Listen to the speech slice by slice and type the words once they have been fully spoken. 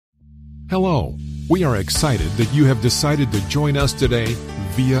Hello. We are excited that you have decided to join us today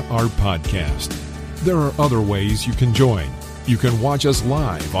via our podcast. There are other ways you can join. You can watch us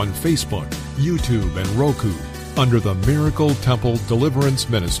live on Facebook, YouTube, and Roku under the Miracle Temple Deliverance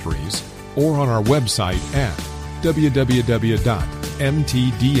Ministries or on our website at www.mtdm.org.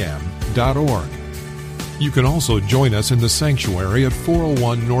 You can also join us in the sanctuary at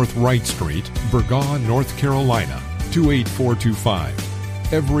 401 North Wright Street, Burgaw, North Carolina, 28425,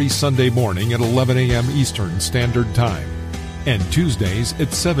 every Sunday morning at 11 a.m. Eastern Standard Time, and Tuesdays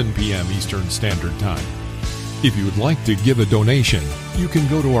at 7 p.m. Eastern Standard Time. If you would like to give a donation, you can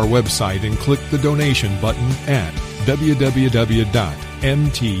go to our website and click the donation button at www.mtdm.org.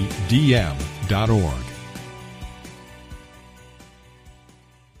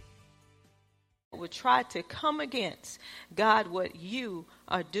 Would try to come against, God, what you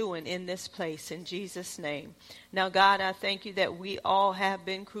are doing in this place in Jesus' name. Now, God, I thank you that we all have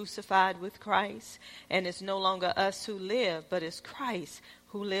been crucified with Christ, and it's no longer us who live, but it's Christ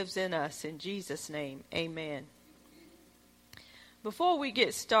who lives in us. In Jesus' name, amen. Before we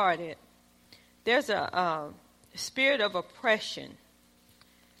get started, there's a spirit of oppression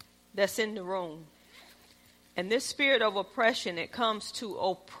that's in the room. And this spirit of oppression, it comes to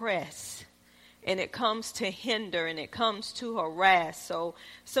oppress. And it comes to hinder, and it comes to harass. So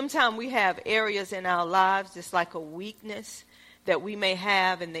sometimes we have areas in our lives, it's like a weakness that we may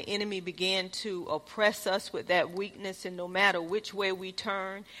have, and the enemy began to oppress us with that weakness. And no matter which way we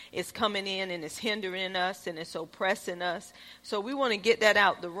turn, it's coming in and it's hindering us and it's oppressing us. So we want to get that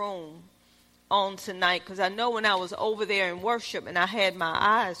out the room on tonight, because I know when I was over there in worship and I had my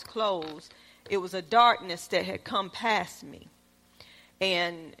eyes closed, it was a darkness that had come past me.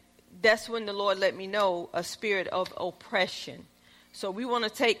 And that's when the Lord let me know a spirit of oppression. So we want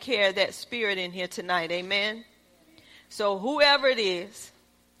to take care of that spirit in here tonight. Amen. So whoever it is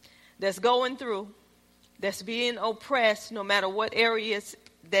that's going through, that's being oppressed, no matter what areas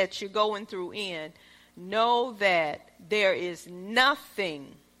that you're going through in, know that there is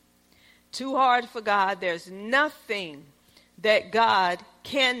nothing too hard for God. There's nothing that God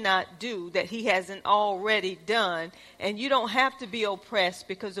cannot do that he hasn't already done. And you don't have to be oppressed,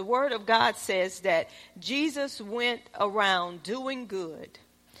 because the word of God says that Jesus went around doing good.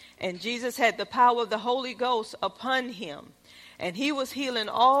 And Jesus had the power of the Holy Ghost upon him. And he was healing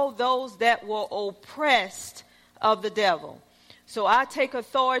all those that were oppressed of the devil. So I take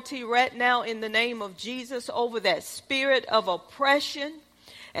authority right now in the name of Jesus over that spirit of oppression.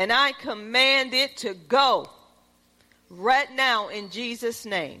 And I command it to go. Right now in Jesus'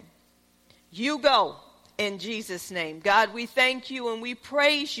 name. You go in Jesus' name. God, we thank you and we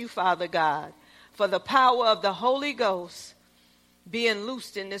praise you, Father God, for the power of the Holy Ghost being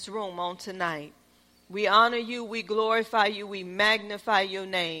loosed in this room on tonight. We honor you, we glorify you, we magnify your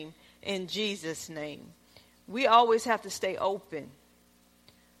name in Jesus' name. We always have to stay open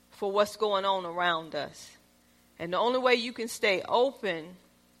for what's going on around us. And the only way you can stay open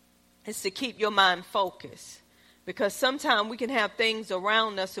is to keep your mind focused. Because sometimes we can have things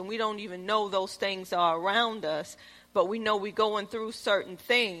around us and we don't even know those things are around us, but we know we're going through certain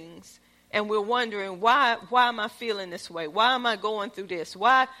things and we're wondering, why am I feeling this way? Why am I going through this?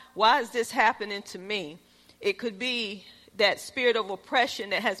 Why is this happening to me? It could be that spirit of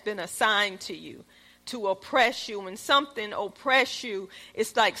oppression that has been assigned to you to oppress you. When something oppresses you,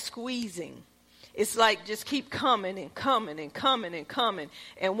 it's like squeezing. It's like just keep coming and coming and coming and coming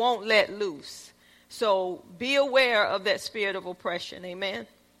and won't let loose. So be aware of that spirit of oppression. Amen.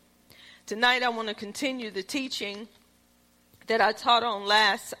 Tonight I want to continue the teaching that I taught on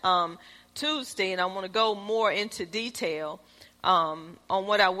last Tuesday, and I want to go more into detail on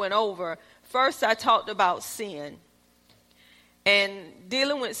what I went over. First, I talked about sin. And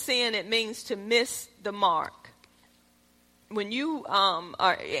dealing with sin, it means to miss the mark. When you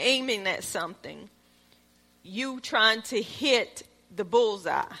are aiming at something, you trying to hit the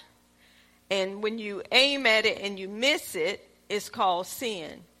bullseye. And when you aim at it and you miss it, it's called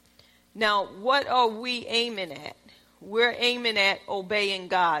sin. Now, what are we aiming at? We're aiming at obeying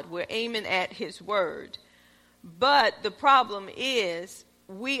God. We're aiming at his word. But the problem is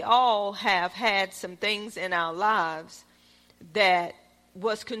we all have had some things in our lives that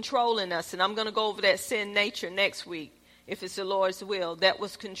was controlling us. And I'm going to go over that sin nature next week, if it's the Lord's will. That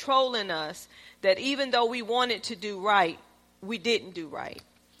was controlling us, that even though we wanted to do right, we didn't do right.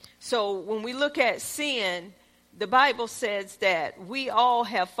 So when we look at sin, the Bible says that we all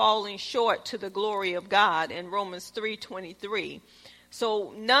have fallen short to the glory of God in Romans 3:23.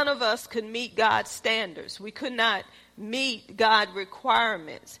 So none of us could meet God's standards. We could not meet God's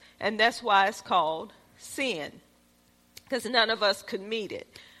requirements. And that's why it's called sin, because none of us could meet it.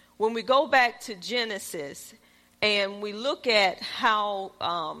 when we go back to Genesis and we look at how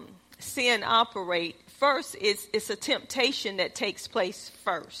sin operates, first it's a temptation that takes place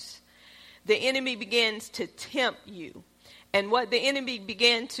first. The enemy begins to tempt you. And what the enemy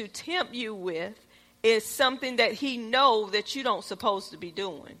began to tempt you with is something that he knows that you don't supposed to be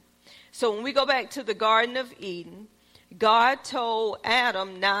doing. So when we go back to the Garden of Eden, God told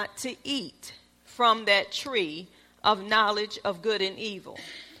Adam not to eat from that tree of knowledge of good and evil.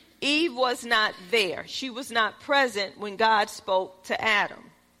 Eve was not there. She was not present when God spoke to Adam.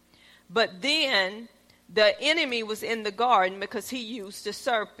 But then the enemy was in the garden because he used the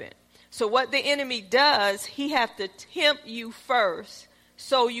serpent. So what the enemy does, he have to tempt you first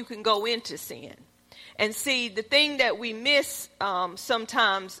so you can go into sin. And see, the thing that we miss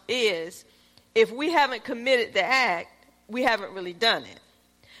sometimes is if we haven't committed the act, we haven't really done it.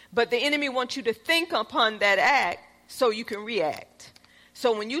 But the enemy wants you to think upon that act so you can react.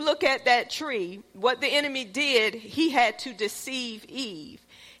 So when you look at that tree, what the enemy did, he had to deceive Eve.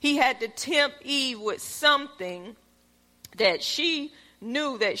 He had to tempt Eve with something that she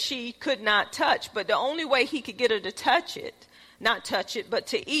knew that she could not touch. But the only way he could get her to touch it, not touch it, but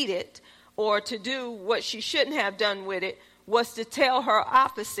to eat it or to do what she shouldn't have done with it, was to tell her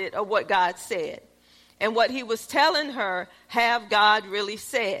opposite of what God said. And what he was telling her, have God really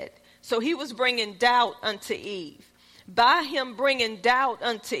said? So he was bringing doubt unto Eve. By him bringing doubt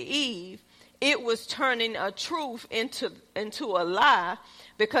unto Eve, it was turning a truth into a lie,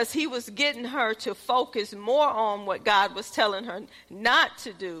 because he was getting her to focus more on what God was telling her not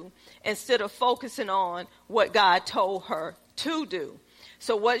to do instead of focusing on what God told her to do.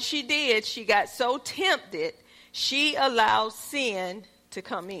 So what she did, she got so tempted, she allowed sin to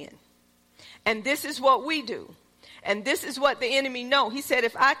come in. And this is what we do. And this is what the enemy knows. He said,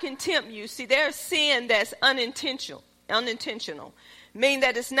 if I can tempt you, see, there's sin that's unintentional, meaning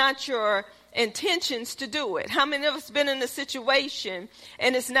that it's not your intentions to do it. How many of us been in a situation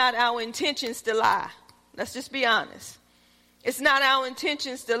and it's not our intentions to lie? Let's just be honest. It's not our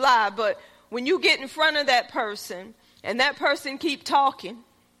intentions to lie, but when you get in front of that person and that person keep talking,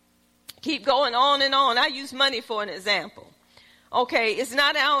 keep going on and on. I use money for an example. Okay, it's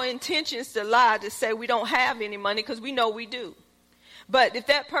not our intentions to lie, to say we don't have any money, because we know we do. But if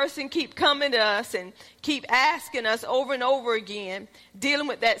that person keep coming to us and keep asking us over and over again, dealing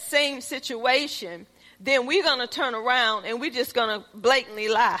with that same situation, then we're going to turn around and we're just going to blatantly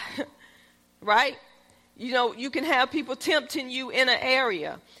lie, right? You know, you can have people tempting you in an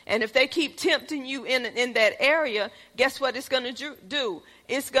area. And if they keep tempting you in that area, guess what it's going to do?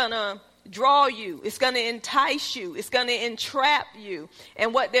 It's going to draw you. It's going to entice you. It's going to entrap you.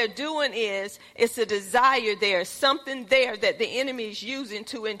 And what they're doing is, it's a desire there, something there that the enemy is using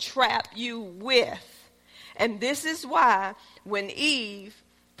to entrap you with. And this is why when Eve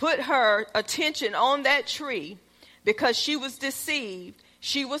put her attention on that tree, because she was deceived,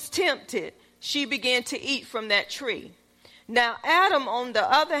 she was tempted, she began to eat from that tree. Now, Adam, on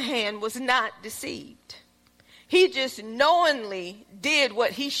the other hand, was not deceived. He just knowingly did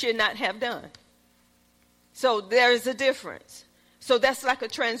what he should not have done. So there's a difference. So that's like a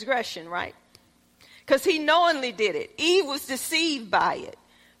transgression, right? Because he knowingly did it. Eve was deceived by it.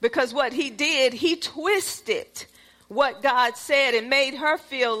 Because what he did, he twisted what God said and made her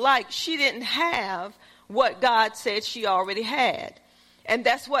feel like she didn't have what God said she already had. And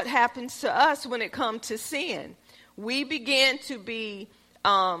that's what happens to us when it comes to sin. We begin to be,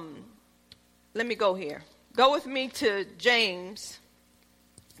 let me go here. Go with me to James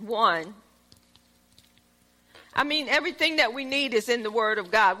 1. I mean, everything that we need is in the Word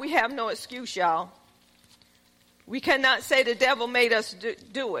of God. We have no excuse, y'all. We cannot say the devil made us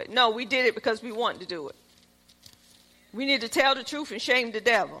do it. No, we did it because we want to do it. We need to tell the truth and shame the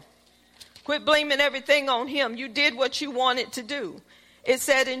devil. Quit blaming everything on him. You did what you wanted to do. It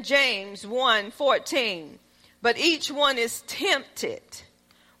said in James 1:14, but each one is tempted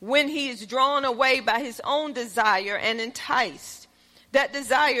when he is drawn away by his own desire and enticed. That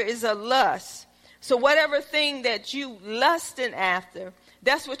desire is a lust. So whatever thing that you lusting after,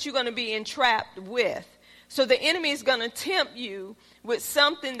 that's what you're going to be entrapped with. So the enemy is going to tempt you with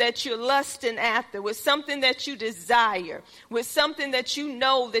something that you're lusting after, with something that you desire, with something that you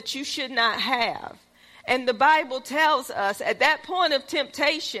know that you should not have. And the Bible tells us at that point of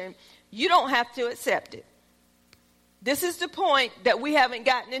temptation, you don't have to accept it. This is the point that we haven't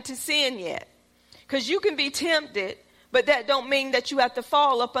gotten into sin yet. Because you can be tempted, but that don't mean that you have to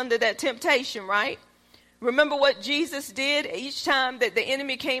fall up under that temptation, right? Remember what Jesus did each time that the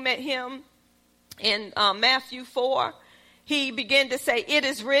enemy came at him in Matthew 4? He began to say, it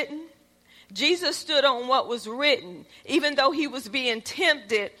is written. Jesus stood on what was written. Even though he was being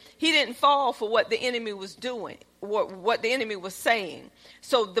tempted, he didn't fall for what the enemy was doing, what the enemy was saying.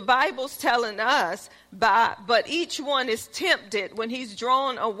 So the Bible's telling us, but each one is tempted when he's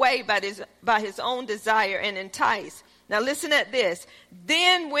drawn away by his own desire and enticed. Now listen at this.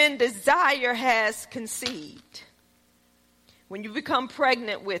 Then when desire has conceived, when you become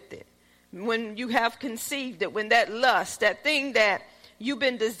pregnant with it, when you have conceived it, when that lust, that thing that you've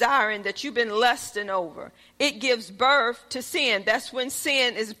been desiring, that you've been lusting over, it gives birth to sin. That's when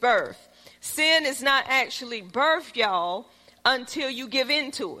sin is birthed. Sin is not actually birthed, y'all, until you give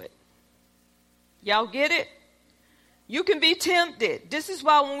into it. Y'all get it? You can be tempted. This is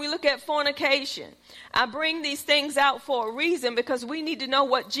why when we look at fornication, I bring these things out for a reason, because we need to know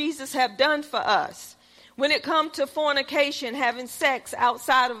what Jesus have done for us. When it comes to fornication, having sex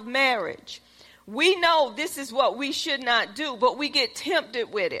outside of marriage, we know this is what we should not do, but we get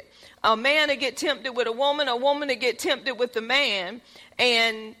tempted with it. A man will get tempted with a woman will get tempted with a man,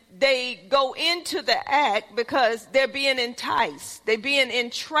 and they go into the act because they're being enticed. They're being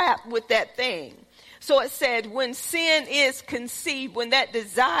entrapped with that thing. So it said when sin is conceived, when that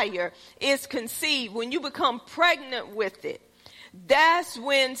desire is conceived, when you become pregnant with it, that's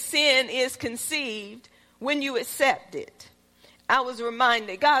when sin is conceived, when you accept it. I was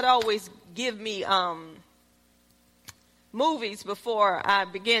reminded, God always give me movies before I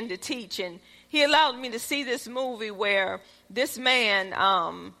began to teach, and he allowed me to see this movie where this man,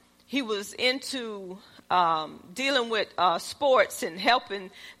 he was into dealing with sports and helping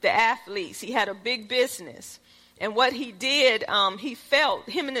the athletes. He had a big business. And what he did, he felt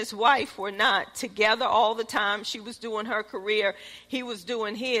him and his wife were not together all the time. She was doing her career. He was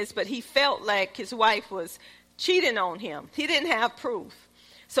doing his. But he felt like his wife was cheating on him. He didn't have proof.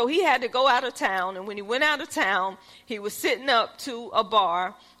 So he had to go out of town. And when he went out of town, he was sitting up to a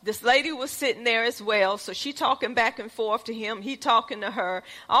bar. This lady was sitting there as well. So she talking back and forth to him. He talking to her.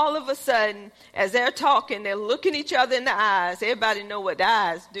 All of a sudden, as they're talking, they're looking each other in the eyes. Everybody know what the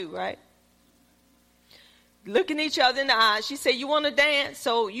eyes do, right? Looking each other in the eyes. She said, you want to dance?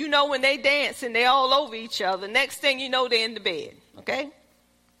 So you know when they dance and they all over each other, next thing you know, they're in the bed, okay?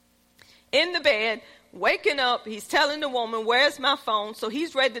 In the bed, waking up, he's telling the woman, where's my phone? So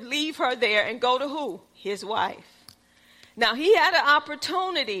he's ready to leave her there and go to who? His wife. Now, he had an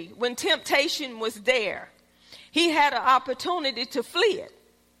opportunity when temptation was there. He had an opportunity to flee it,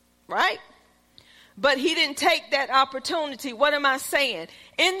 right? But he didn't take that opportunity. What am I saying?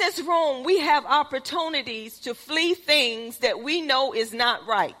 In this room, we have opportunities to flee things that we know is not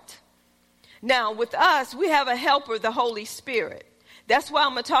right. Now, with us, we have a helper, the Holy Spirit. That's why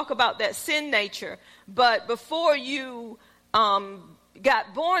I'm going to talk about that sin nature. But before you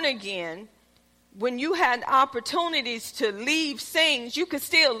got born again, when you had opportunities to leave things, you could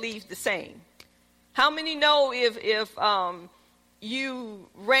still leave the same. How many know if you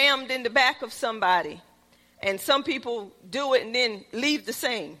rammed in the back of somebody, and some people do it and then leave the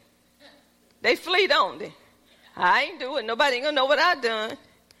same? They flee, don't they? I ain't do it. Nobody ain't going to know what I done.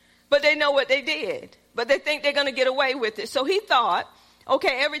 But they know what they did. But they think they're going to get away with it. So he thought,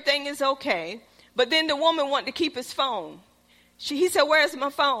 okay, everything is okay. But then the woman wanted to keep his phone. He said, where's my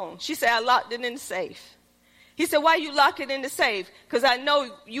phone? She said, I locked it in the safe. He said, why you lock it in the safe? Because I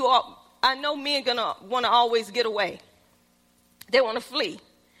know men gonna want to always get away. They want to flee.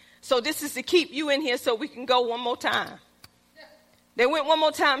 So this is to keep you in here so we can go one more time. They went one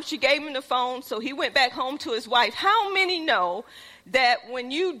more time. She gave him the phone. So he went back home to his wife. How many know that when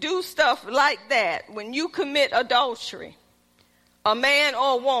you do stuff like that, when you commit adultery, a man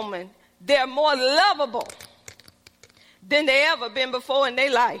or a woman, they're more lovable than they ever been before in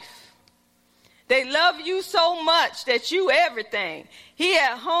their life. They love you so much that you everything. He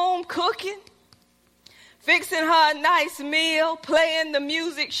at home cooking, fixing her a nice meal, playing the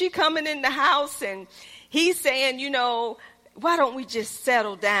music. She coming in the house and he's saying, you know, why don't we just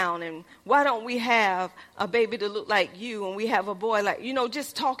settle down, and why don't we have a baby to look like you, and we have a boy like, you know,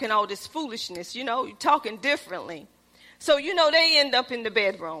 just talking all this foolishness, you know, talking differently. So, you know, they end up in the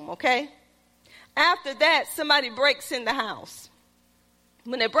bedroom, okay? After that, somebody breaks in the house.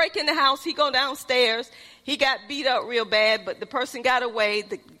 When they break in the house, he go downstairs. He got beat up real bad, but the person got away.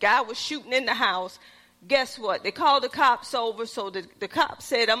 The guy was shooting in the house. Guess what? They called the cops over, so the cop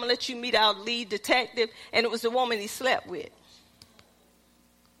said, I'm going to let you meet our lead detective, and it was the woman he slept with.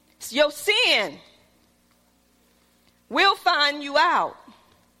 It's your sin. We'll find you out.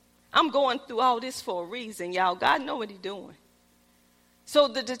 I'm going through all this for a reason, y'all. God know what he's doing. So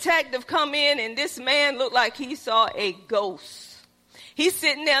the detective come in, and this man looked like he saw a ghost. He's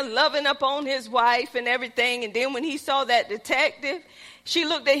sitting there loving up on his wife and everything. And then when he saw that detective, she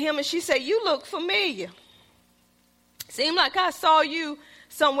looked at him and she said, "You look familiar. Seemed like I saw you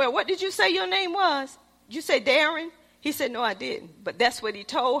somewhere. What did you say your name was? Did you say Darren?" He said, "No, I didn't." But that's what he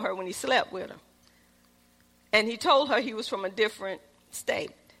told her when he slept with her. And he told her he was from a different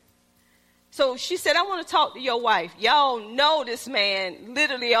state. So she said, "I want to talk to your wife. Y'all know this man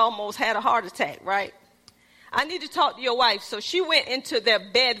literally almost had a heart attack, right? I need to talk to your wife." So she went into their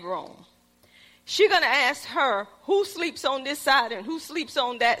bedroom. She's going to ask her who sleeps on this side and who sleeps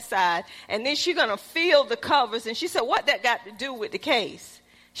on that side. And then she's going to feel the covers. And she said, "What that got to do with the case?"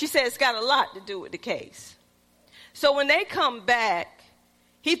 She said, "It's got a lot to do with the case." So when they come back,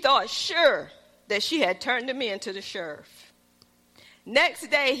 he thought sure that she had turned him in to the sheriff. Next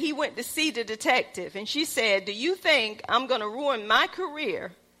day, he went to see the detective. And she said, "Do you think I'm going to ruin my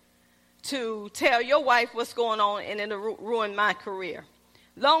career to tell your wife what's going on and it'll ruin my career?"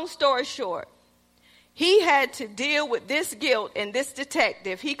 Long story short, he had to deal with this guilt and this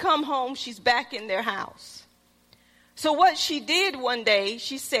detective. He come home, she's back in their house. So what she did one day,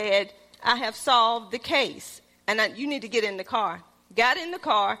 she said, "I have solved the case, and you need to get in the car." Got in the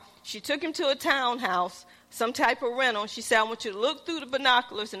car. She took him to a townhouse, some type of rental. She said, "I want you to look through the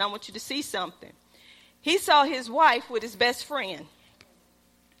binoculars and I want you to see something." He saw his wife with his best friend.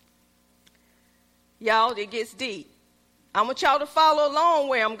 Y'all, it gets deep. I want y'all to follow along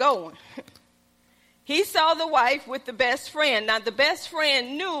where I'm going. He saw the wife with the best friend. Now, the best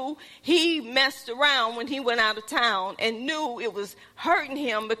friend knew he messed around when he went out of town and knew it was hurting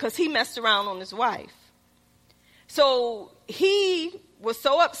him because he messed around on his wife. So he was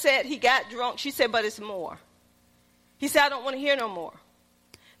so upset, he got drunk. She said, "But it's more." He said, "I don't want to hear no more."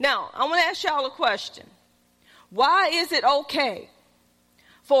 Now, I want to ask y'all a question. Why is it okay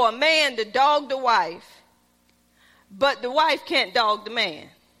for a man to dog the wife, but the wife can't dog the man?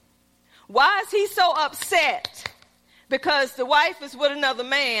 Why is he so upset because the wife is with another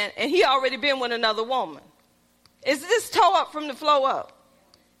man and he already been with another woman? Is this toe up from the flow up?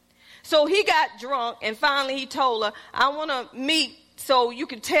 So he got drunk and finally he told her, "I want to meet so you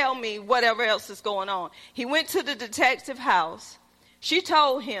can tell me whatever else is going on." He went to the detective house. She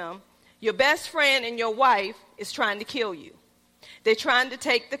told him, "Your best friend and your wife is trying to kill you. They're trying to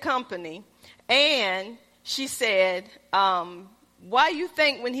take the company." And she said, "Why you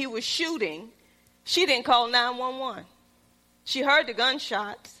think when he was shooting, she didn't call 911? She heard the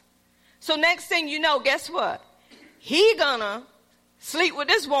gunshots." So next thing you know, guess what? He gonna sleep with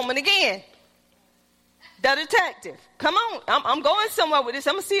this woman again. The detective. Come on, I'm going somewhere with this.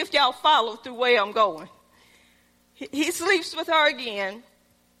 I'm gonna see if y'all follow through where I'm going. He sleeps with her again,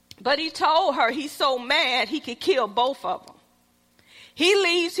 but he told her he's so mad he could kill both of them. He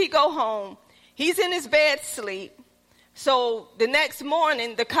leaves, he go home. He's in his bed sleep. So the next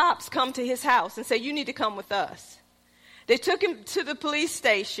morning, the cops come to his house and say, "You need to come with us." They took him to the police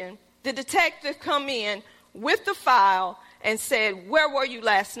station. The detective come in with the file and said, "Where were you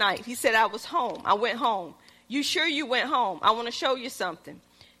last night?" He said, "I was home. I went home." "You sure you went home? I want to show you something."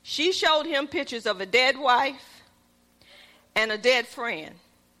 She showed him pictures of a dead wife and a dead friend.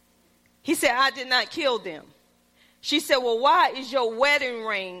 He said, "I did not kill them." She said, "Well, why is your wedding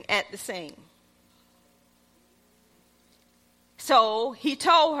ring at the scene?" So he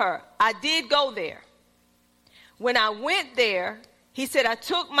told her, "I did go there. When I went there," he said, "I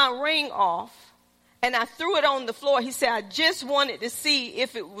took my ring off and I threw it on the floor." He said, "I just wanted to see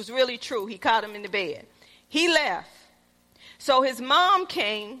if it was really true." He caught him in the bed. He left. So his mom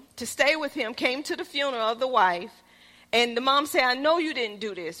came to stay with him, came to the funeral of the wife. And the mom said, "I know you didn't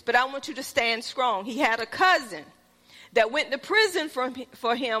do this, but I want you to stand strong." He had a cousin that went to prison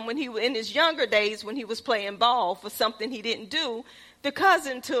for him when he was in his younger days when he was playing ball for something he didn't do. The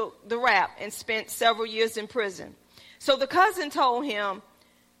cousin took the rap and spent several years in prison. So the cousin told him,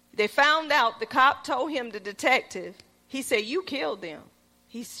 they found out, the cop told him, the detective, he said, "You killed them."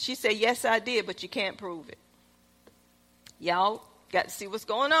 She said, "Yes, I did, but you can't prove it." Y'all got to see what's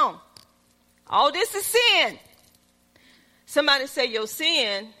going on. All this is sin. Somebody say your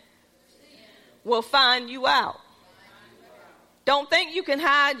sin will find you out. Don't think you can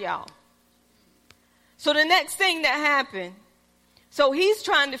hide, y'all. So the next thing that happened, so he's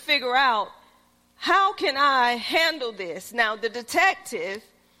trying to figure out, how can I handle this? Now, the detective,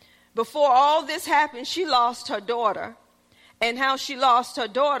 before all this happened, she lost her daughter. And how she lost her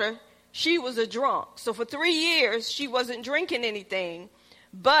daughter, she was a drunk. So for 3 years, she wasn't drinking anything.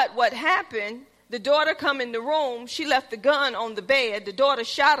 But what happened, the daughter come in the room, she left the gun on the bed. The daughter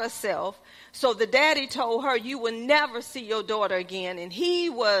shot herself. So the daddy told her, "You will never see your daughter again." And he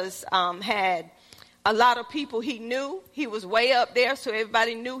was had A lot of people he knew. He was way up there, so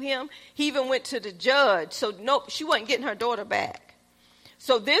everybody knew him. He even went to the judge. So no, she wasn't getting her daughter back.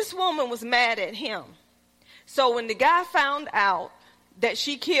 So this woman was mad at him. So when the guy found out that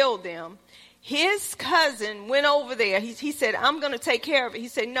she killed them, his cousin went over there. He said, I'm going to take care of it. He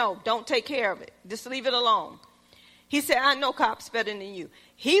said, no, don't take care of it. Just leave it alone. He said, I know cops better than you.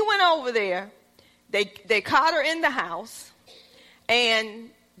 He went over there. They caught her in the house. And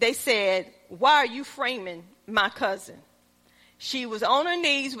they said, why are you framing my cousin? She was on her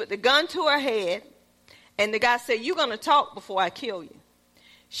knees with the gun to her head. And the guy said, you're going to talk before I kill you.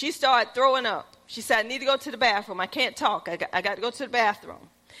 She started throwing up. She said, I need to go to the bathroom. I can't talk. I got to go to the bathroom.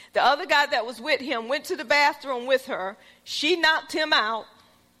 The other guy that was with him went to the bathroom with her. She knocked him out,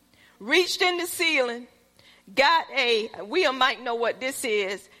 reached in the ceiling, got we might know what this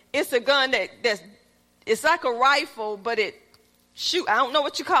is. It's a gun it's like a rifle, but I don't know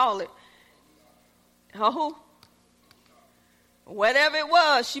what you call it. Oh, whatever it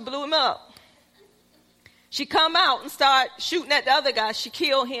was, she blew him up. She come out and started shooting at the other guy. She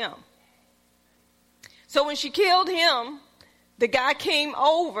killed him. So when she killed him, the guy came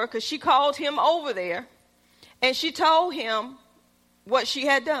over because she called him over there, and she told him what she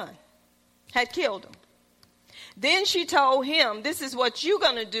had done, had killed him. Then she told him, this is what you're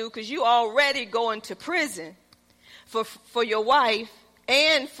going to do because you already going to prison for your wife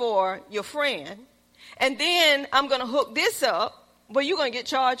and for your friend. And then I'm going to hook this up, but you're going to get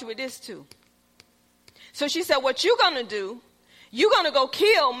charged with this too. So she said, what you're going to do, you're going to go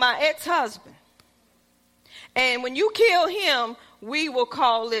kill my ex-husband. And when you kill him, we will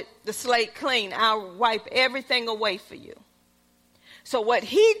call it the slate clean. I'll wipe everything away for you. So what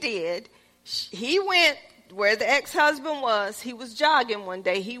he did, he went where the ex-husband was. He was jogging one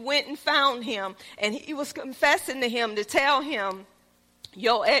day. He went and found him, and he was confessing to him to tell him,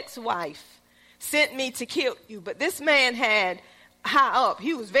 your ex-wife sent me to kill you. But this man had high up.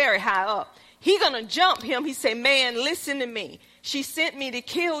 He was very high up. He going to jump him. He said, man, listen to me. She sent me to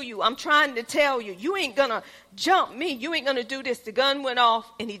kill you. I'm trying to tell you. You ain't going to jump me. You ain't going to do this. The gun went off,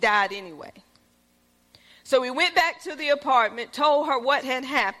 and he died anyway. So he went back to the apartment, told her what had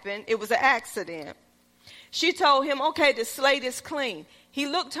happened. It was an accident. She told him, okay, the slate is clean. He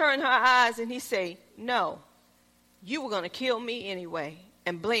looked her in her eyes, and he said, no, you were going to kill me anyway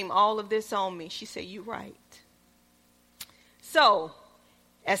and blame all of this on me. She said, you're right. So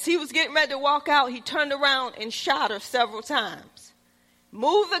as he was getting ready to walk out, he turned around and shot her several times.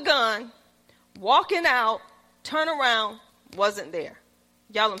 Moved the gun, walking out, turn around, wasn't there.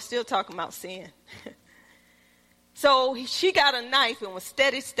 Y'all, I'm still talking about sin. So she got a knife and was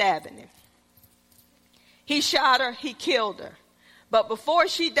steady stabbing him. He shot her, he killed her. But before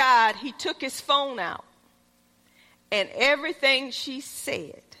she died, he took his phone out. And everything she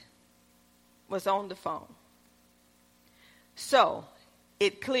said was on the phone. So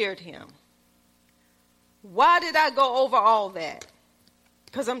it cleared him. Why did I go over all that?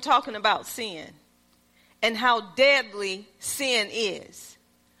 Because I'm talking about sin and how deadly sin is.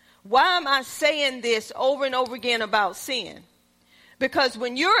 Why am I saying this over and over again about sin? Because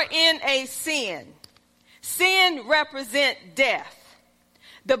when you're in a sin, sin represents death.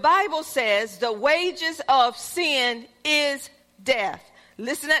 The Bible says the wages of sin is death.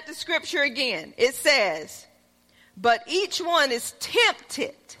 Listen at the scripture again. It says, but each one is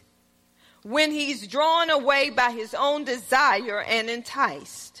tempted when he's drawn away by his own desire and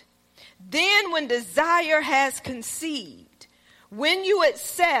enticed. Then when desire has conceived, when you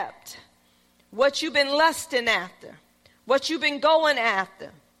accept what you've been lusting after, what you've been going after,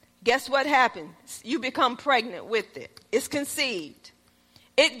 guess what happens? You become pregnant with it. It's conceived.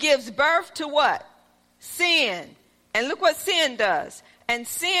 It gives birth to what? Sin. And look what sin does. And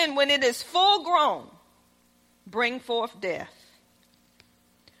sin, when it is full grown, bring forth death.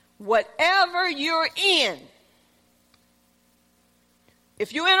 Whatever you're in,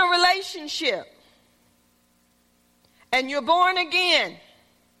 if you're in a relationship and you're born again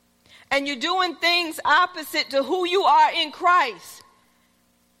and you're doing things opposite to who you are in Christ,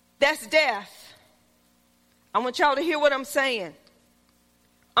 that's death. I want y'all to hear what I'm saying.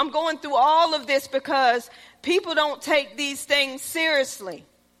 I'm going through all of this because people don't take these things seriously.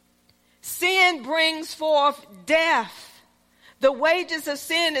 Sin brings forth death. The wages of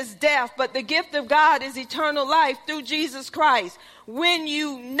sin is death, but the gift of God is eternal life through Jesus Christ. When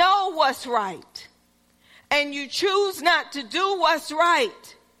you know what's right and you choose not to do what's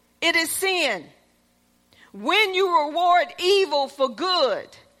right, it is sin. When you reward evil for good,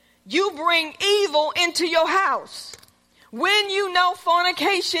 you bring evil into your house. When you know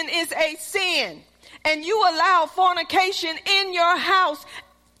fornication is a sin and you allow fornication in your house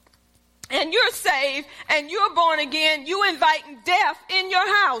and you're saved and you're born again, you inviting death in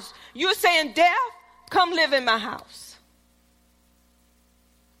your house. You're saying, death, come live in my house.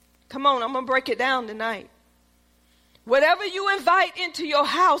 Come on, I'm going to break it down tonight. Whatever you invite into your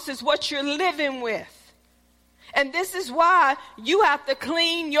house is what you're living with. And this is why you have to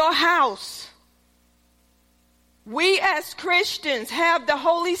clean your house. We as Christians have the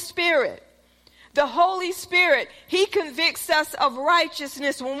Holy Spirit. The Holy Spirit, he convicts us of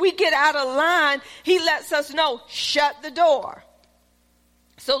righteousness. When we get out of line, he lets us know, shut the door.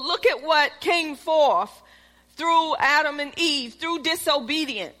 So look at what came forth through Adam and Eve, through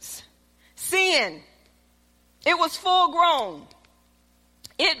disobedience. Sin. It was full grown.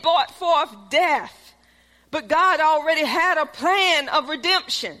 It brought forth death. But God already had a plan of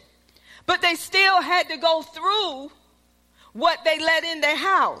redemption. But they still had to go through what they let in their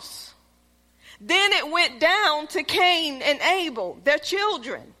house. Then it went down to Cain and Abel, their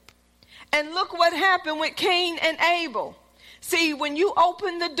children. And look what happened with Cain and Abel. See, when you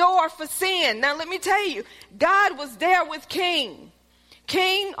open the door for sin, now let me tell you, God was there with Cain.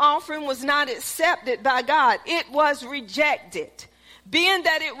 Cain's offering was not accepted by God. It was rejected. Being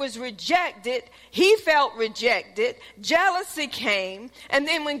that it was rejected, he felt rejected. Jealousy came. And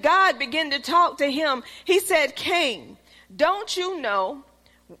then when God began to talk to him, he said, Cain, don't you know?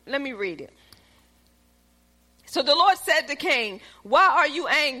 Let me read it. So the Lord said to Cain, why are you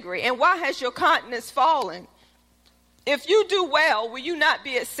angry? And why has your countenance fallen? If you do well, will you not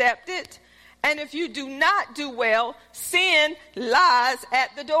be accepted? And if you do not do well, sin lies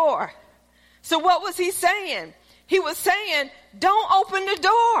at the door. So what was he saying? He was saying, don't open the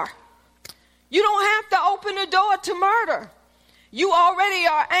door. You don't have to open the door to murder. You already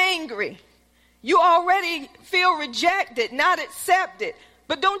are angry. You already feel rejected, not accepted.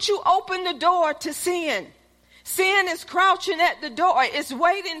 But don't you open the door to sin. Sin is crouching at the door. It's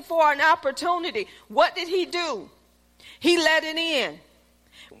waiting for an opportunity. What did he do? He let it in.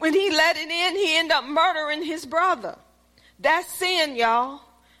 When he let it in, he ended up murdering his brother. That's sin, y'all.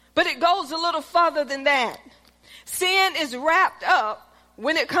 But it goes a little further than that. Sin is wrapped up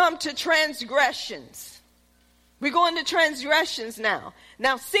when it comes to transgressions. We go into transgressions now.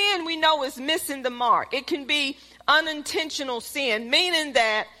 Now, sin we know is missing the mark. It can be unintentional sin, meaning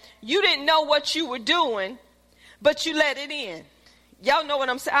that you didn't know what you were doing, but you let it in. Y'all know what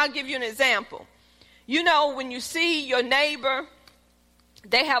I'm saying? I'll give you an example. You know, when you see your neighbor,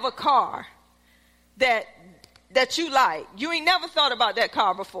 they have a car that you like. You ain't never thought about that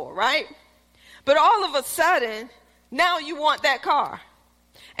car before, right? But all of a sudden, now you want that car.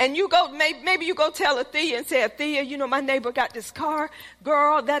 And you go, maybe you go tell Athea and say, Athea, you know, my neighbor got this car.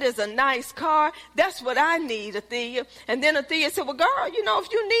 Girl, that is a nice car. That's what I need, Athea. And then Athea said, well, girl, you know,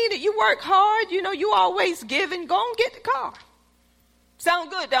 if you need it, you work hard. You know, you always giving. Go and get the car. Sound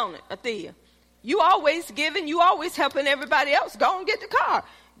good, don't it, Athea? You always giving. You always helping everybody else. Go and get the car.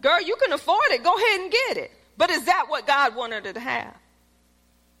 Girl, you can afford it. Go ahead and get it. But is that what God wanted her to have?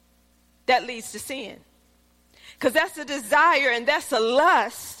 That leads to sin. Because that's a desire and that's a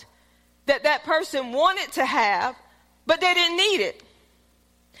lust that person wanted to have, but they didn't need it.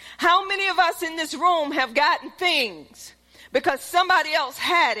 How many of us in this room have gotten things because somebody else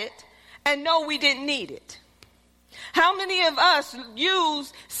had it and know we didn't need it? How many of us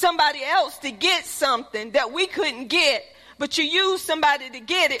use somebody else to get something that we couldn't get, but you use somebody to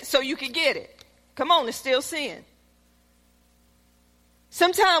get it so you could get it? Come on, it's still sin.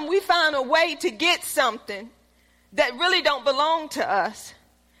 Sometimes we find a way to get something that really don't belong to us,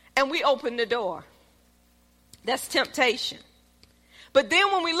 and we open the door. That's temptation. But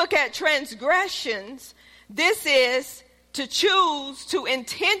then when we look at transgressions, this is to choose to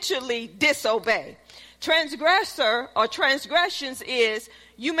intentionally disobey. Transgressor or transgressions is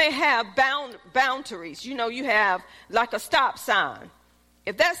you may have boundaries. You know, you have like a stop sign.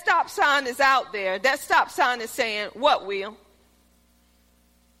 If that stop sign is out there, that stop sign is saying, what, Will?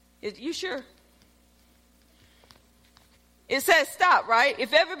 You sure? It says stop, right?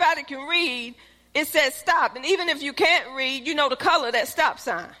 If everybody can read, it says stop. And even if you can't read, you know the color of that stop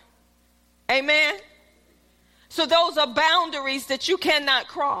sign. Amen? So those are boundaries that you cannot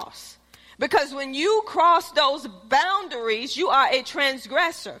cross. Because when you cross those boundaries, you are a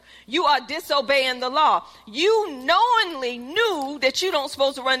transgressor. You are disobeying the law. You knowingly knew that you don't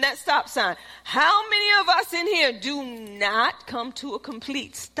supposed to run that stop sign. How many of us in here do not come to a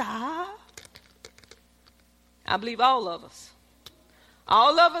complete stop? I believe all of us.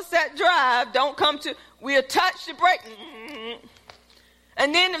 All of us that drive don't come to, we'll touch the brake.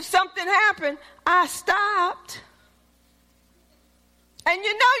 And then if something happened, I stopped. And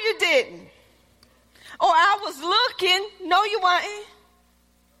you know you didn't. Or I was looking. No, you weren't.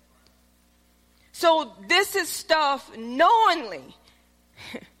 So this is stuff knowingly.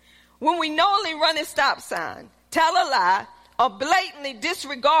 When we knowingly run a stop sign, tell a lie, or blatantly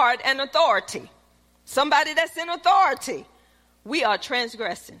disregard an authority, somebody that's in authority, we are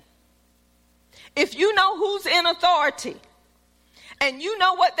transgressing. If you know who's in authority, and you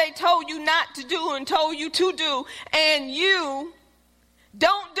know what they told you not to do and told you to do, and you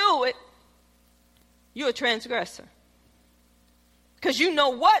don't do it, you're a transgressor. Because you know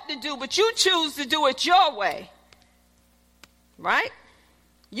what to do, but you choose to do it your way. Right?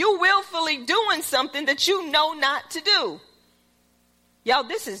 You willfully doing something that you know not to do. Y'all,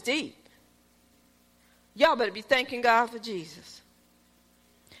 this is deep. Y'all better be thanking God for Jesus.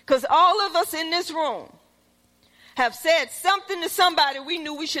 Because all of us in this room have said something to somebody we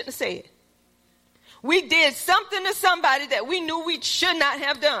knew we shouldn't have said. We did something to somebody that we knew we should not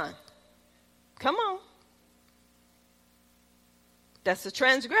have done. Come on. That's a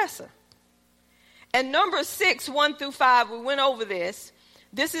transgressor. And Numbers 6, 1 through 5, we went over this.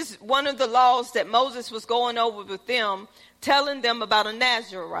 This is one of the laws that Moses was going over with them, telling them about a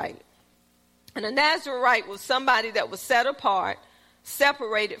Nazirite. And a Nazirite was somebody that was set apart,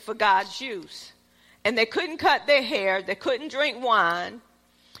 separated for God's use. And they couldn't cut their hair. They couldn't drink wine.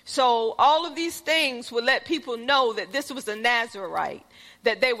 So all of these things would let people know that this was a Nazirite,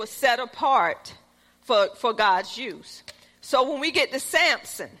 that they were set apart for God's use. So when we get to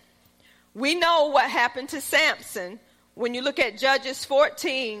Samson, we know what happened to Samson when you look at Judges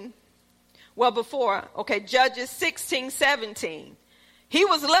 14, Judges 16, 17. He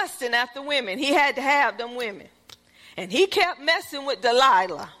was lusting after women. He had to have them women. And he kept messing with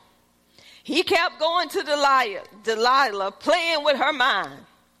Delilah. He kept going to Delilah, playing with her mind.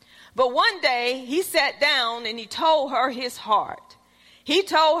 But one day he sat down and he told her his heart. He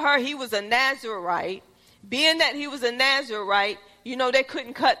told her he was a Nazirite. Being that he was a Nazirite, you know, they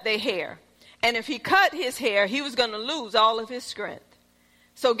couldn't cut their hair. And if he cut his hair, he was going to lose all of his strength.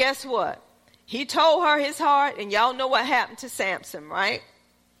 So guess what? He told her his heart, and y'all know what happened to Samson, right?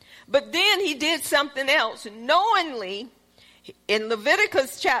 But then he did something else. Knowingly, in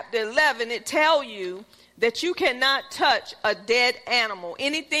Leviticus chapter 11, it tells you that you cannot touch a dead animal.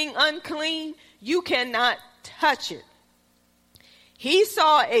 Anything unclean, you cannot touch it. He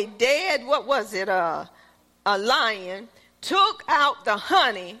saw a dead, a lion, took out the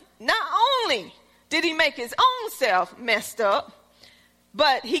honey. Not only did he make his own self messed up,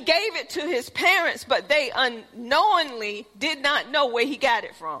 but he gave it to his parents, but they unknowingly did not know where he got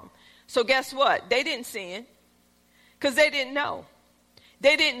it from. So guess what? They didn't sin because they didn't know.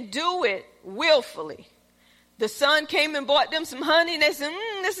 They didn't do it willfully. The son came and bought them some honey and they said,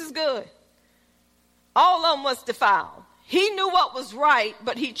 this is good. All of them was defiled. He knew what was right,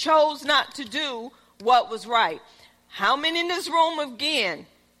 but he chose not to do what was right. How many in this room again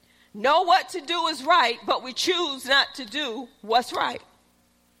know what to do is right, but we choose not to do what's right?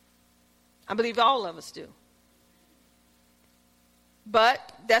 I believe all of us do. But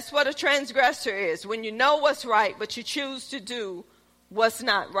that's what a transgressor is. When you know what's right, but you choose to do what's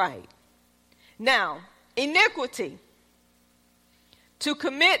not right. Now, iniquity. To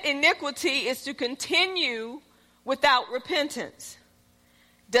commit iniquity is to continue without repentance.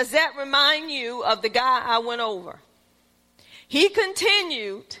 Does that remind you of the guy I went over? He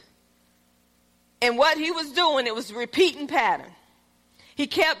continued, and what he was doing, it was a repeating pattern. He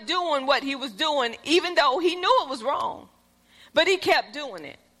kept doing what he was doing, even though he knew it was wrong. But he kept doing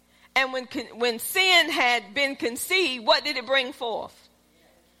it. And when sin had been conceived, what did it bring forth?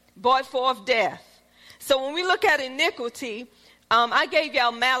 Brought forth death. So when we look at iniquity, I gave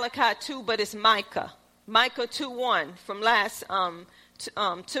y'all Malachi 2, but it's Micah. Micah 2:1 from last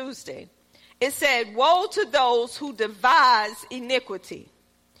Tuesday. It said, woe to those who devise iniquity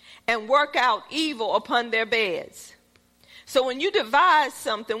and work out evil upon their beds. So when you devise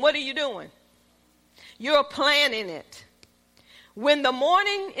something, what are you doing? You're planning it. When the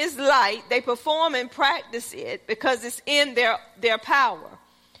morning is light, they perform and practice it because it's in their power.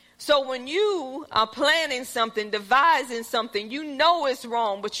 So when you are planning something, devising something, you know it's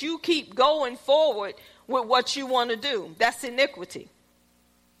wrong, but you keep going forward with what you want to do. That's iniquity.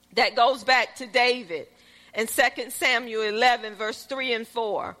 That goes back to David in 2 Samuel 11, verse 3 and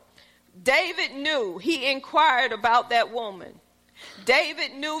 4. David knew. He inquired about that woman.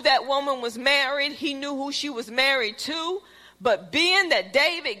 David knew that woman was married. He knew who she was married to. But being that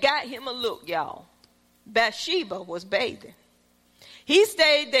David got him a look, y'all, Bathsheba was bathing. He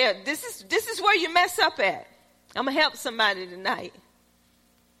stayed there. This is where you mess up at. I'm going to help somebody tonight.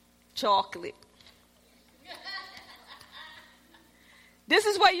 Chocolate. This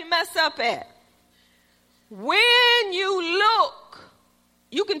is where you mess up at. When you look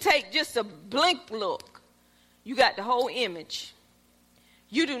You can take just a blink look. You got the whole image.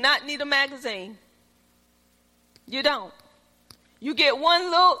 You do not need a magazine. You don't. You get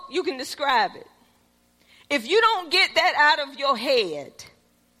one look, you can describe it. If you don't get that out of your head,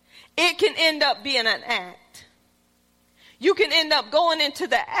 it can end up being an act. You can end up going into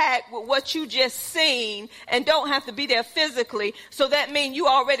the act with what you just seen and don't have to be there physically. So that means you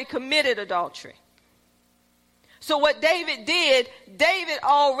already committed adultery. So what David did, David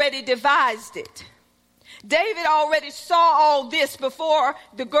already devised it. David already saw all this before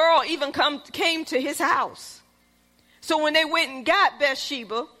the girl even came to his house. So when they went and got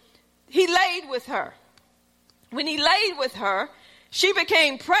Bathsheba, he laid with her. When he laid with her, she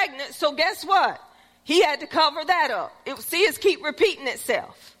became pregnant. So guess what? He had to cover that up. It's keep repeating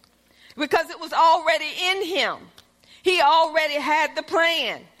itself because it was already in him. He already had the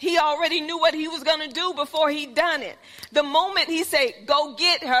plan. He already knew what he was going to do before he done it. The moment he said, go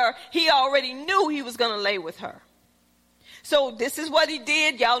get her, he already knew he was going to lay with her. So this is what he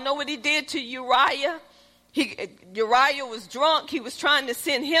did. Y'all know what he did to Uriah. Uriah was drunk. He was trying to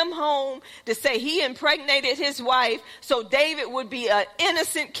send him home to say he impregnated his wife so David would be an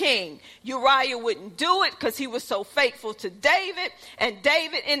innocent king. Uriah wouldn't do it because he was so faithful to David, and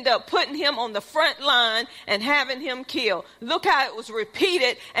David ended up putting him on the front line and having him killed. Look how it was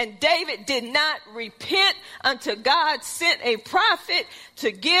repeated, and David did not repent until God sent a prophet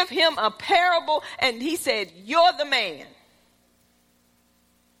to give him a parable, and he said, you're the man.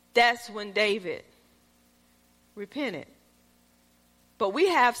 That's when David repented. But we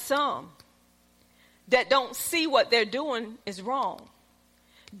have some that don't see what they're doing is wrong.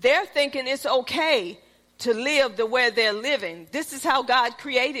 They're thinking it's okay to live the way they're living. This is how God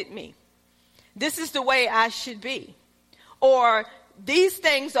created me. This is the way I should be. Or these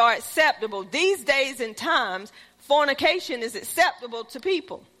things are acceptable. These days and times, fornication is acceptable to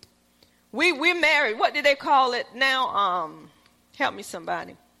people. We're married. What do they call it now? Help me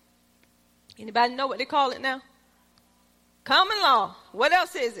somebody. Anybody know what they call it now? Common law. What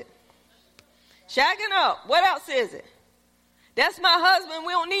else is it? Shagging up. What else is it? That's my husband.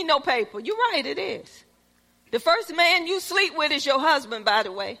 We don't need no paper. You're right, it is. The first man you sleep with is your husband, by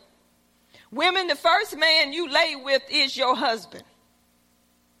the way. Women, the first man you lay with is your husband.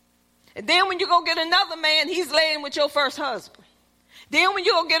 And then when you go get another man, he's laying with your first husband. Then when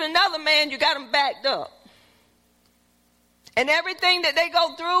you go get another man, you got him backed up. And everything that they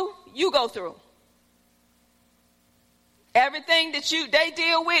go through, you go through. Everything that they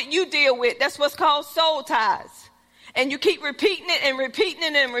deal with, you deal with. That's what's called soul ties. And you keep repeating it and repeating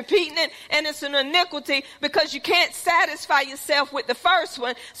it and repeating it. And it's an iniquity because you can't satisfy yourself with the first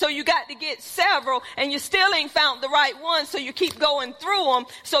one. So you got to get several and you still ain't found the right one. So you keep going through them.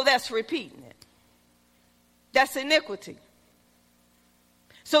 So that's repeating it. That's iniquity.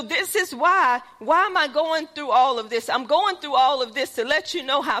 So this is why am I going through all of this? I'm going through all of this to let you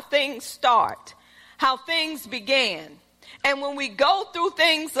know how things start, how things began. And when we go through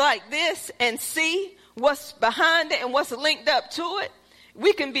things like this and see what's behind it and what's linked up to it,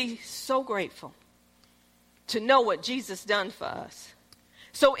 we can be so grateful to know what Jesus done for us.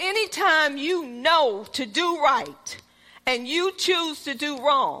 So anytime you know to do right and you choose to do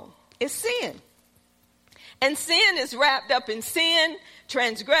wrong, it's sin. And sin is wrapped up in sin,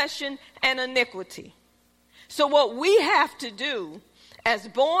 transgression, and iniquity. So what we have to do as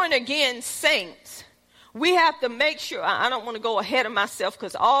born again saints, we have to make sure, I don't want to go ahead of myself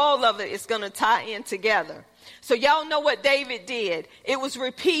because all of it is going to tie in together. So y'all know what David did. It was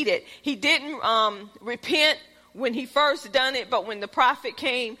repeated. He didn't repent when he first done it, but when the prophet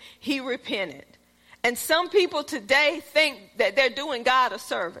came, he repented. And some people today think that they're doing God a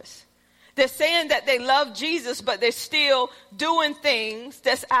service. They're saying that they love Jesus, but they're still doing things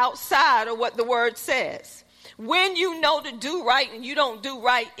that's outside of what the word says. When you know to do right and you don't do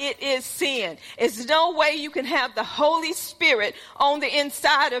right, it is sin. It's no way you can have the Holy Spirit on the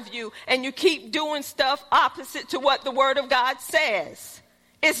inside of you and you keep doing stuff opposite to what the Word of God says.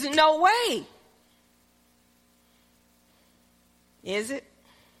 It's no way. Is it?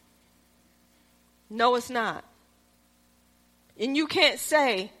 No, it's not. And you can't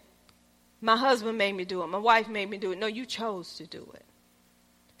say, my husband made me do it, my wife made me do it. No, you chose to do it.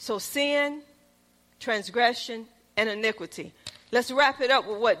 So sin, transgression, and iniquity. Let's wrap it up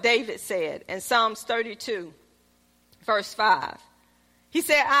with what David said in Psalms 32, verse 5. He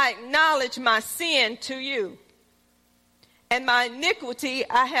said, I acknowledge my sin to you, and my iniquity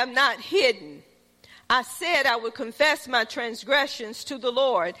I have not hidden. I said I would confess my transgressions to the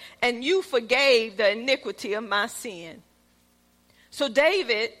Lord, and you forgave the iniquity of my sin. So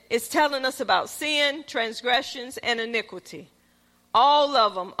David is telling us about sin, transgressions, and iniquity. All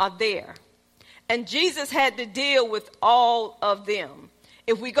of them are there. And Jesus had to deal with all of them.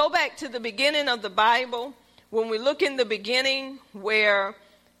 If we go back to the beginning of the Bible, when we look in the beginning where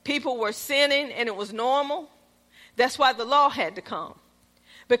people were sinning and it was normal, that's why the law had to come.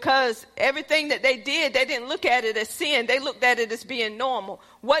 Because everything that they did, they didn't look at it as sin. They looked at it as being normal.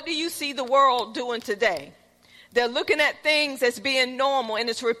 What do you see the world doing today? They're looking at things as being normal, and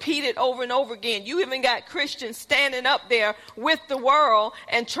it's repeated over and over again. You even got Christians standing up there with the world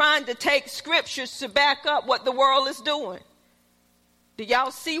and trying to take scriptures to back up what the world is doing. Do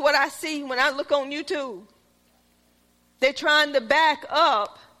y'all see what I see when I look on YouTube? They're trying to back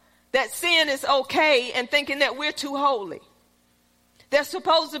up that sin is okay and thinking that we're too holy. There's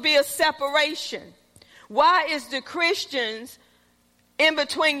supposed to be a separation. Why is the Christians in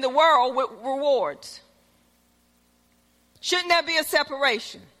between the world with rewards? Shouldn't there be a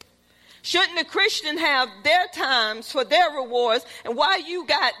separation? Shouldn't the Christian have their times for their rewards? And why you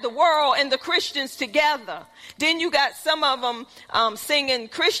got the world and the Christians together? Then you got some of them singing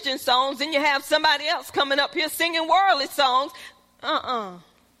Christian songs. Then you have somebody else coming up here singing worldly songs. There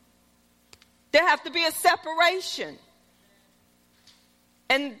have to be a separation.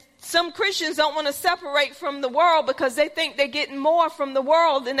 And some Christians don't want to separate from the world because they think they're getting more from the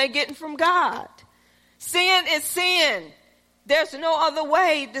world than they're getting from God. Sin is sin. There's no other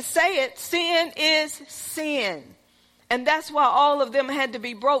way to say it. Sin is sin. And that's why all of them had to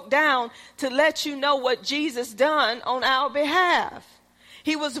be broke down to let you know what Jesus done on our behalf.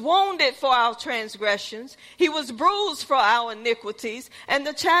 He was wounded for our transgressions. He was bruised for our iniquities. And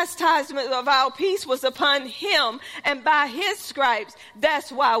the chastisement of our peace was upon him. And by his stripes,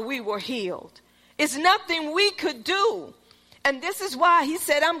 that's why we were healed. It's nothing we could do. And this is why he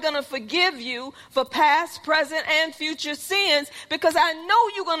said, I'm going to forgive you for past, present, and future sins, because I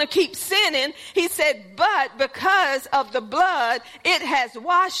know you're going to keep sinning. He said, but because of the blood, it has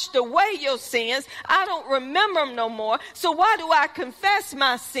washed away your sins. I don't remember them no more. So why do I confess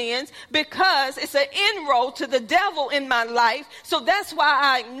my sins? Because it's an inroad to the devil in my life. So that's why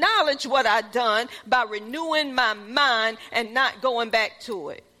I acknowledge what I've done by renewing my mind and not going back to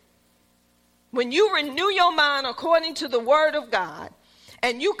it. When you renew your mind according to the word of God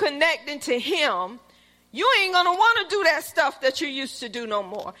and you connect into him, you ain't going to want to do that stuff that you used to do no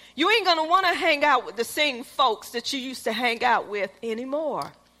more. You ain't going to want to hang out with the same folks that you used to hang out with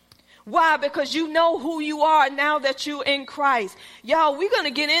anymore. Why? Because you know who you are now that you're in Christ. Y'all, we're going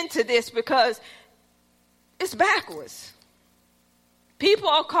to get into this because it's backwards. People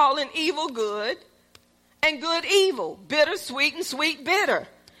are calling evil good and good evil, bitter sweet and sweet bitter.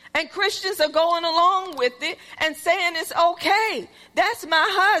 And Christians are going along with it and saying it's okay. That's my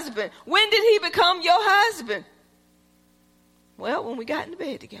husband. When did he become your husband? Well, when we got in the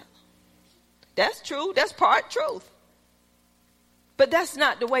bed together. That's true. That's part truth. But that's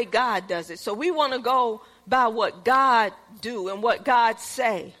not the way God does it. So we want to go by what God do and what God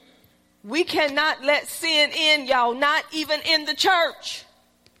say. We cannot let sin in, y'all, not even in the church.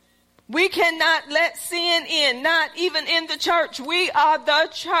 We cannot let sin in, not even in the church. We are the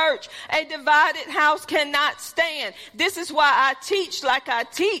church. A divided house cannot stand. This is why I teach like I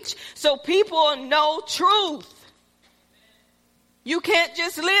teach, so people know truth. You can't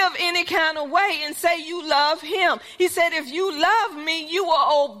just live any kind of way and say you love him. He said, if you love me, you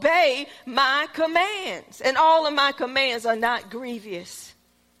will obey my commands. And all of my commands are not grievous.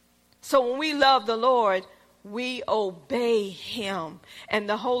 So when we love the Lord, we obey him, and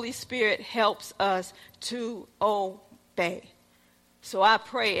the Holy Spirit helps us to obey. So I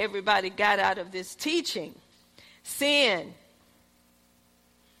pray everybody got out of this teaching sin,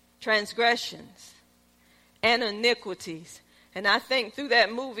 transgressions, and iniquities. And I think through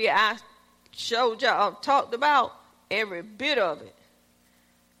that movie I showed y'all, talked about, every bit of it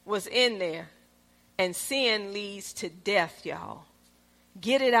was in there. And sin leads to death, y'all.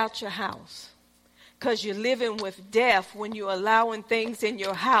 Get it out your house. Because you're living with death when you're allowing things in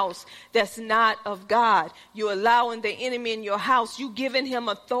your house that's not of God. You're allowing the enemy in your house. You're giving him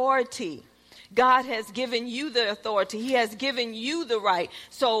authority. God has given you the authority. He has given you the right.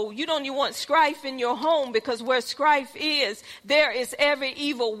 So you don't even want strife in your home, because where strife is, there is every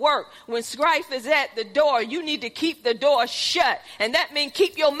evil work. When strife is at the door, you need to keep the door shut. And that means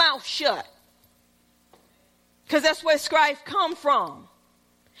keep your mouth shut. Because that's where strife come from.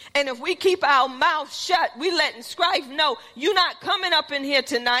 And if we keep our mouth shut, we letting strife know you're not coming up in here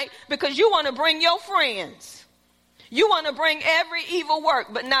tonight because you want to bring your friends. You want to bring every evil work,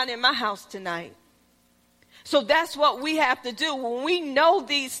 but not in my house tonight. So that's what we have to do. When we know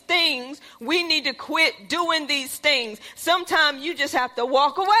these things, we need to quit doing these things. Sometimes you just have to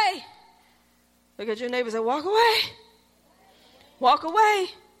walk away. Look at your neighbor and say, walk away. Walk away.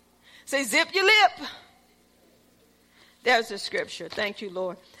 Say, zip your lip. There's the scripture. Thank you,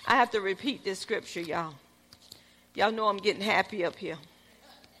 Lord. I have to repeat this scripture, y'all. Y'all know I'm getting happy up here.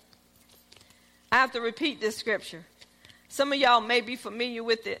 I have to repeat this scripture. Some of y'all may be familiar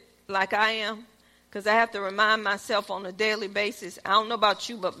with it like I am, because I have to remind myself on a daily basis. I don't know about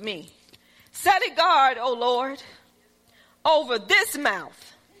you, but me. Set a guard, O Lord, over this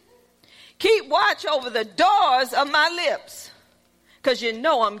mouth. Keep watch over the doors of my lips, because you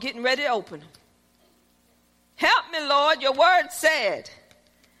know I'm getting ready to open them. Help me, Lord, your word said.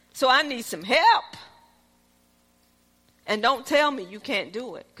 So I need some help. And don't tell me you can't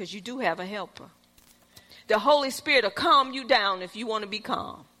do it, because you do have a helper. The Holy Spirit will calm you down if you want to be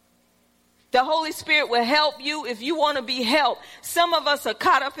calm. The Holy Spirit will help you if you want to be helped. Some of us are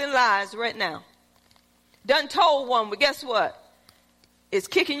caught up in lies right now. Done told one, but guess what? It's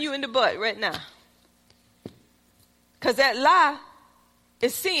kicking you in the butt right now. Because that lie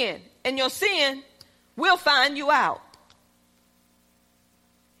is sin. And your sin will find you out.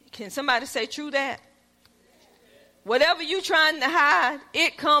 Can somebody say true that? Whatever you're trying to hide,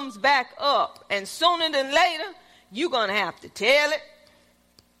 it comes back up. And sooner than later, you're going to have to tell it.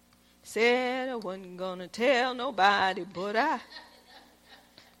 Said I wasn't going to tell nobody, but I.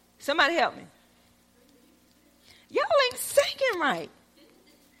 Somebody help me. Y'all ain't singing right.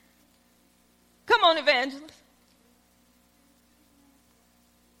 Come on, evangelist.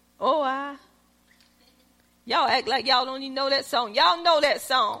 Oh, I. Y'all act like y'all don't even know that song. Y'all know that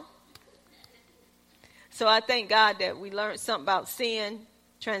song. So I thank God that we learned something about sin,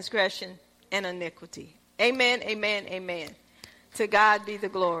 transgression, and iniquity. Amen, amen, amen. To God be the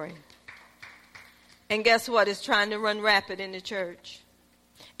glory. And guess what? It's trying to run rapid in the church.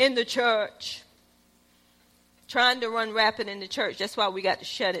 In the church. Trying to run rapid in the church. That's why we got to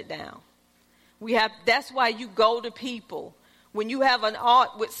shut it down. That's why you go to people. When you have an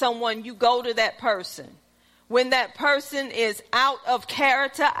art with someone, you go to that person. When that person is out of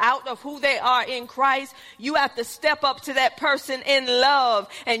character, out of who they are in Christ, you have to step up to that person in love.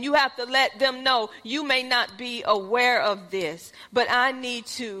 And you have to let them know, you may not be aware of this, but I need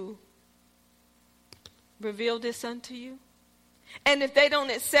to reveal this unto you. And if they don't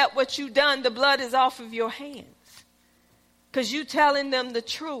accept what you've done, the blood is off of your hands. Because you telling them the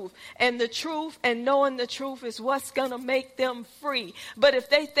truth. And the truth and knowing the truth is what's going to make them free. But if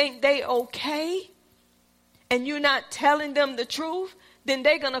they think they okay, and you're not telling them the truth, then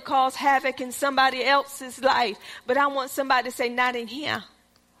they're going to cause havoc in somebody else's life. But I want somebody to say, not in here.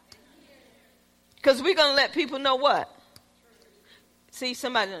 Because we're going to let people know what? See,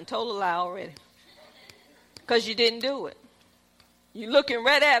 somebody done told a lie already. Because you didn't do it. You're looking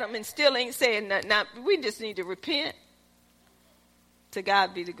right at them and still ain't saying nothing. Now, we just need to repent. To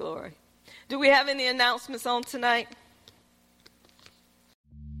God be the glory. Do we have any announcements on tonight?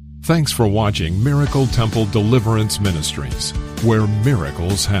 Thanks for watching Miracle Temple Deliverance Ministries, where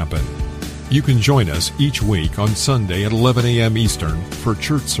miracles happen. You can join us each week on Sunday at 11 a.m. Eastern for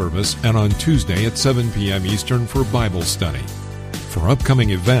church service and on Tuesday at 7 p.m. Eastern for Bible study. For upcoming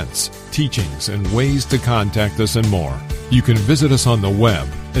events, teachings, and ways to contact us and more, you can visit us on the web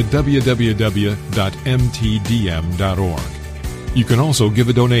at www.mtdm.org. You can also give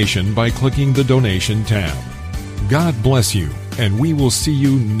a donation by clicking the donation tab. God bless you, and we will see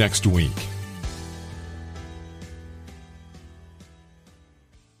you next week.